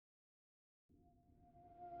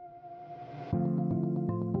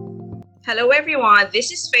Hello everyone,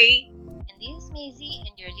 this is Faye, And this is Mazy,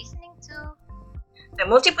 and you're listening to the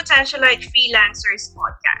Multipotentialite Freelancers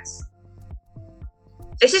podcast.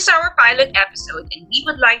 This is our pilot episode and we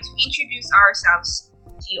would like to introduce ourselves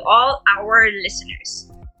to you all our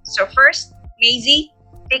listeners. So first, Mazy,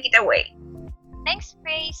 take it away. Thanks,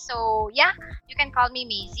 Faye. So, yeah, you can call me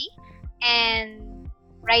Mazy. And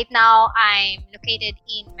right now, I'm located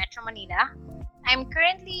in Metro Manila. I'm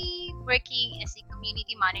currently working as a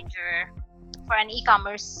community manager for an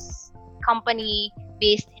e-commerce company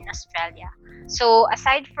based in Australia. So,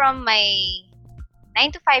 aside from my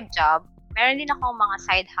 9 to 5 job, meron din akong mga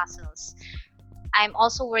side hustles. I'm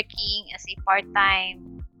also working as a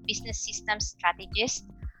part-time business systems strategist.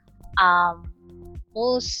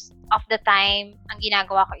 Most of the time, ang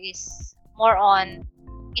ginagawa ko is more on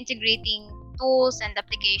integrating tools and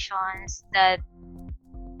applications that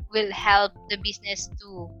will help the business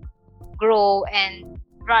to grow and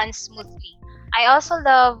run smoothly. I also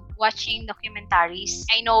love watching documentaries.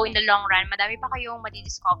 I know in the long run, madami pa kayong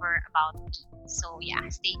madi-discover about me. So yeah,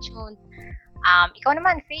 stay tuned. Ikaw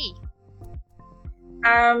naman, Faye.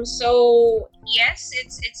 So yes,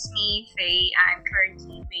 it's me, Faye. I'm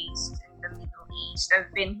currently based in the Middle East.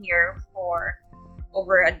 I've been here for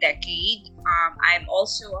over a decade. I'm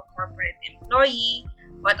also a corporate employee,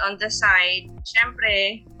 but on the side,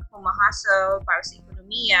 syempre, humahustle para sa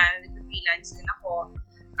ekonomiya, nag-freelance din ako.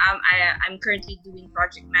 I'm currently doing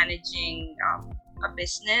project managing a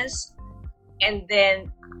business. And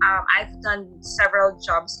then I've done several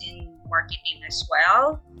jobs in marketing as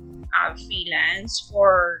well, freelance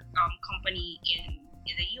for company in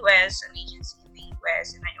the US, an agency in the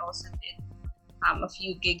US, and I also did a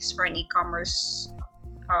few gigs for an e-commerce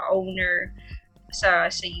owner sa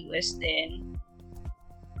US din.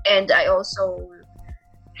 And I also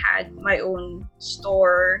had my own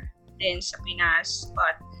store din sa Pinas,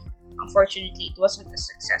 but unfortunately it wasn't as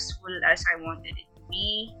successful as I wanted it to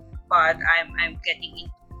be. But I'm getting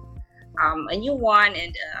into a new one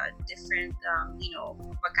and different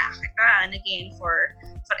pagkakakitaan again for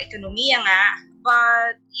ekonomiya nga.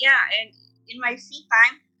 But yeah, and in my free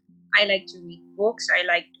time I like to read books. I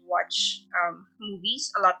like to watch movies,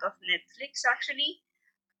 a lot of Netflix actually.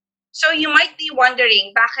 So you might be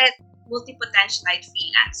wondering, bakit multi-potentialite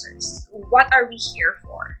freelancers? What are we here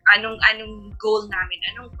for? Anong goal namin?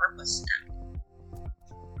 Anong purpose namin?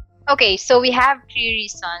 Okay, so we have 3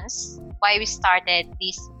 reasons why we started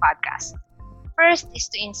this podcast. First is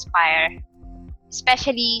to inspire,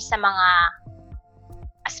 especially sa mga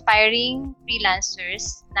aspiring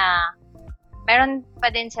freelancers na meron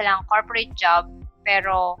pa din silang corporate job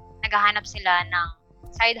pero naghahanap sila ng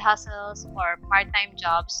side hustles or part-time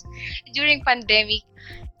jobs. During pandemic,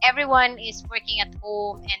 everyone is working at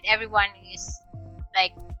home and everyone is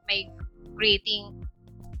like migrating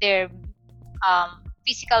their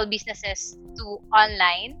physical businesses to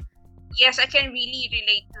online. Yes, I can really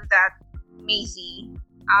relate to that, Mazy.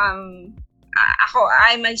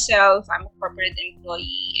 I myself, I'm a corporate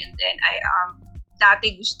employee, and then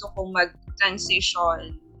dati gusto kong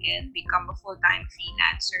mag-transition and become a full-time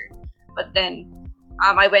freelancer. But then,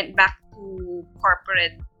 I went back to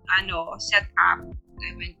corporate, setup.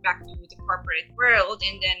 I went back to the corporate world,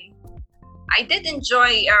 and then I did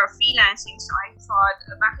enjoy freelancing. So I thought,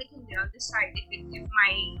 bakit hindi on the side if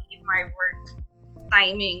my work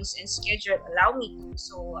timings and schedule allow me to.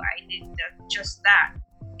 So I did just that.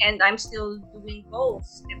 And I'm still doing both,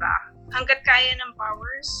 diba? Hanggat kaya ng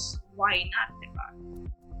powers, why not, diba?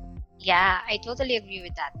 Yeah, I totally agree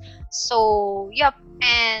with that. So, yep.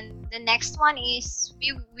 And the next one is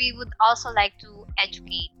we would also like to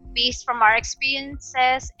educate based from our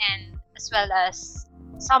experiences and as well as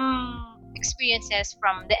some experiences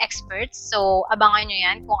from the experts. So, abangan nyo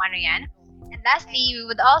yan kung ano yan. And lastly, we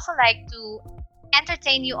would also like to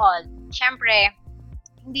entertain you all. Syempre,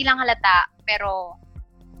 hindi lang halata, pero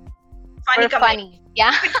Funny we're funny.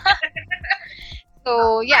 Yeah.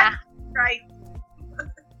 So, yeah. Right.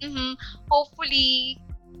 Hopefully,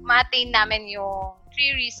 ma-attain namin yung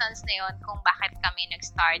 3 reasons na yun kung bakit kami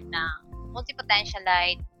nag-start ng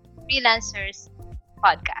Multipotentialite Freelancers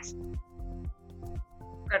Podcast.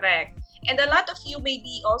 Correct. And a lot of you may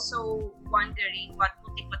be also wondering what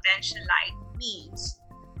multipotentialite means.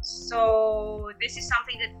 So this is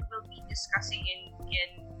something that we will be discussing in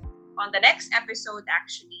on the next episode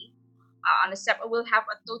actually. We'll have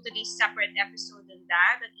a totally separate episode than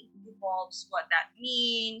that it involves what that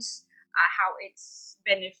means, how it's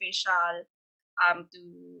beneficial to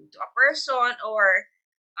a person, or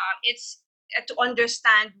it's to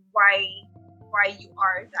understand why you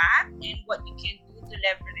are that and what you can do to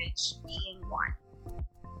leverage being one.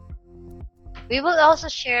 We will also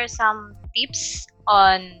share some tips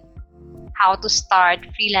on how to start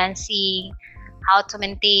freelancing, how to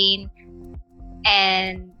maintain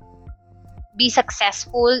and be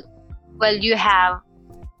successful while you have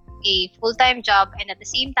a full-time job and at the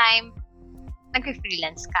same time,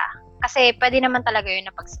 nag-freelance ka. Kasi pwede naman talaga yun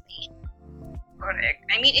na pagsabayin. Correct.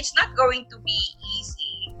 I mean, it's not going to be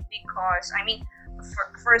easy because, I mean,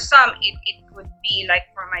 for some, it could be like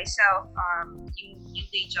for myself, yung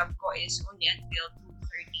day job ko is only until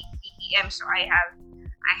 2:30 p.m. So I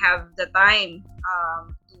have the time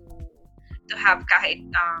to have kahit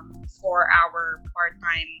 4-hour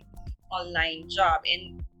part-time online job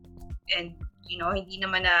and you know, hindi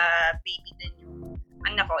naman na baby din yung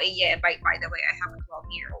anak ko. Yeah, by the way, I have a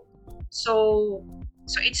 12-year-old. So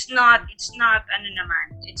it's not ano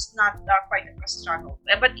naman, it's not quite a struggle.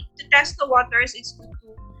 But to test the waters, it's good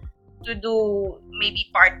to do maybe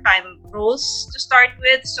part-time roles to start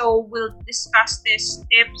with. So we'll discuss these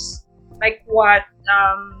tips like what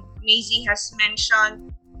Mazy has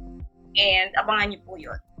mentioned, and abangan niyo po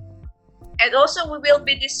yun. And also we will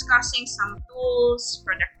be discussing some tools,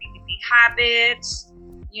 productivity habits,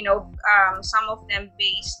 you know, some of them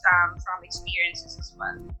based from experiences as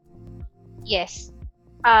well. Yes.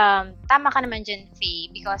 Tama ka naman dyan, Faye,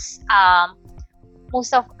 because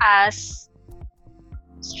most of us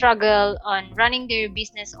struggle on running their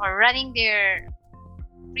business or running their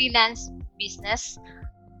freelance business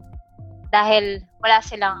dahil wala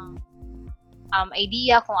silang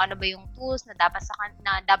idea kung ano ba yung tools na dapat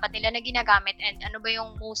nila na ginagamit and ano ba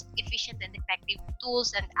yung most efficient and effective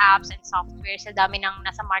tools and apps and software sa dami ng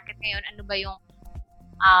nasa market ngayon, ano ba yung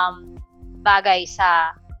bagay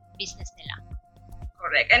sa business nila.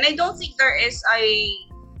 Correct. And I don't think there is a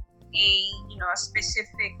you know, a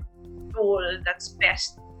specific tool that's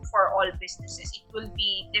best for all businesses. It will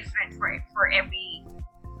be different for every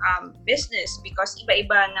business because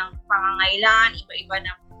iba-iba ng pangangailangan, iba-iba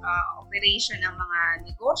ng operation ng mga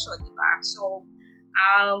negosyo, di ba? So,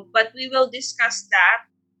 but we will discuss that.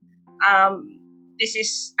 This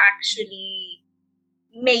is actually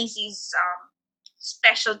Mazy's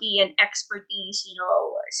specialty and expertise, you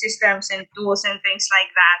know, systems and tools and things like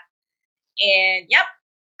that. And yep,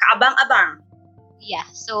 kaabang-abang. Yeah,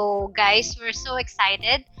 so guys, we're so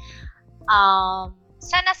excited.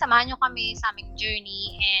 Sana samahan nyo kami sa aming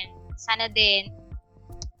journey and sana din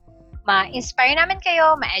ma-inspire namin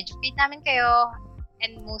kayo, ma-educate namin kayo,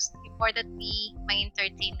 and most importantly,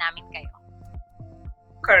 ma-entertain namin kayo.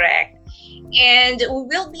 Correct. And we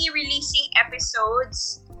will be releasing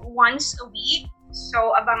episodes once a week.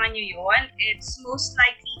 So, abangan nyo yun. It's most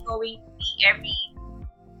likely going to be every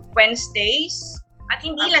Wednesdays. At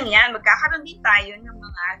hindi lang yan, magkakaroon din tayo ng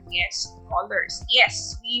mga guest callers.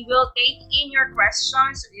 Yes, we will take in your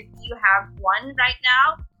questions. So, if you have one right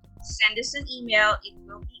now, send us an email. It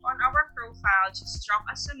will be on our profile. Just drop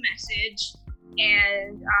us a message.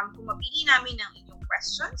 And kung mapili namin ng inyong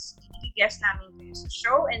questions, i-guess namin kayo sa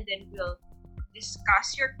show. And then we'll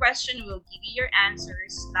discuss your question. We'll give you your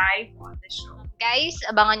answers live on the show. Guys,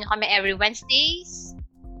 abangan nyo kami every Wednesdays.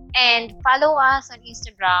 And follow us on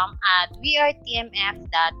Instagram at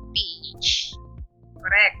wearetmf.ph.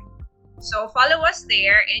 Correct. So follow us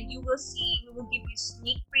there and you will see, we will give you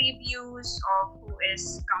sneak previews of who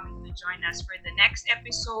is coming to join us for the next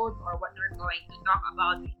episode or what we're going to talk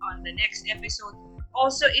about on the next episode.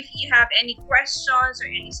 Also, if you have any questions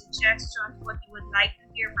or any suggestions, what you would like to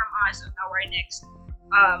hear from us on our next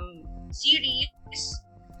series,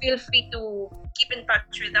 feel free to keep in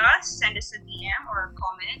touch with us, send us a DM or a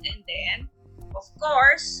comment, and then, of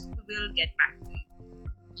course, we will get back to you.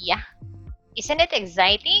 Yeah. Isn't it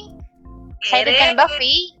exciting? Excited ka na ba,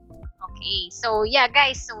 Faye? Okay. So, yeah,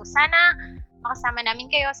 guys. So, sana makasama namin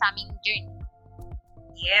kayo sa aming journey.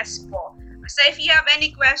 Yes po. So, if you have any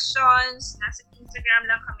questions, nasa Instagram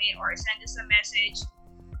lang kami or send us a message.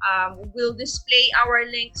 We'll display our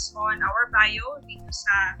links on our bio dito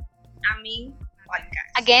sa aming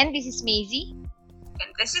podcast. Again, this is Mazy. And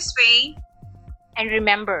this is Faye. And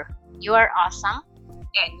remember, you are awesome.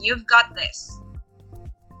 And you've got this.